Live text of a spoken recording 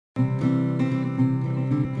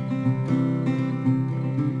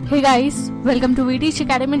Hey guys, welcome to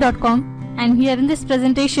vteachacademy.com, and here in this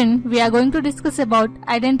presentation we are going to discuss about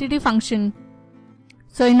identity function.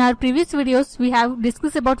 So in our previous videos we have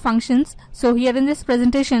discussed about functions, so here in this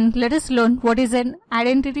presentation let us learn what is an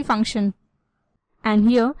identity function. And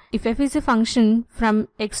here, if f is a function from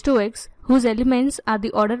x to x whose elements are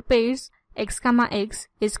the order pairs x, x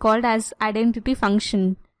is called as identity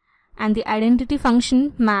function, and the identity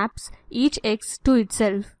function maps each x to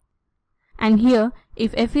itself. And here,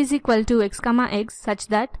 if f is equal to x, x such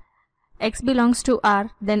that x belongs to R,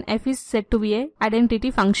 then f is said to be an identity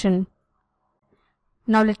function.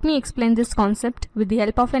 Now let me explain this concept with the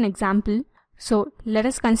help of an example. So let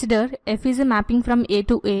us consider f is a mapping from A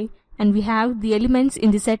to A, and we have the elements in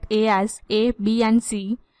the set A as A, B and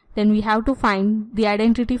C. Then we have to find the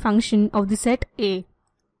identity function of the set A.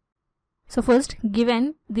 So first,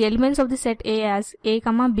 given the elements of the set A as A,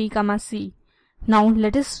 B, C. Now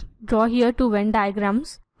let us draw here two Venn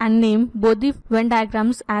diagrams and name both the Venn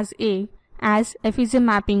diagrams as A, as f is a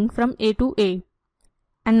mapping from A to A.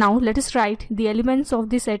 And now let us write the elements of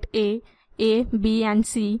the set A, B and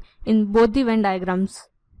C in both the Venn diagrams.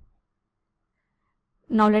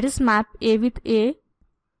 Now let us map A with A,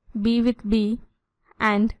 B with B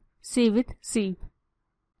and C with C.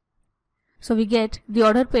 So we get the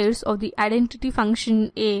order pairs of the identity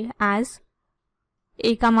function A as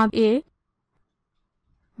A,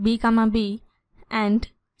 B, B and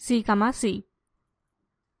C, C.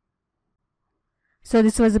 So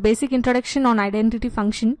this was a basic introduction on identity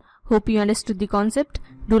function. Hope you understood the concept.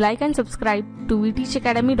 Do like and subscribe to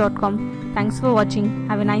vteachacademy.com. Thanks for watching.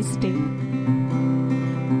 Have a nice day.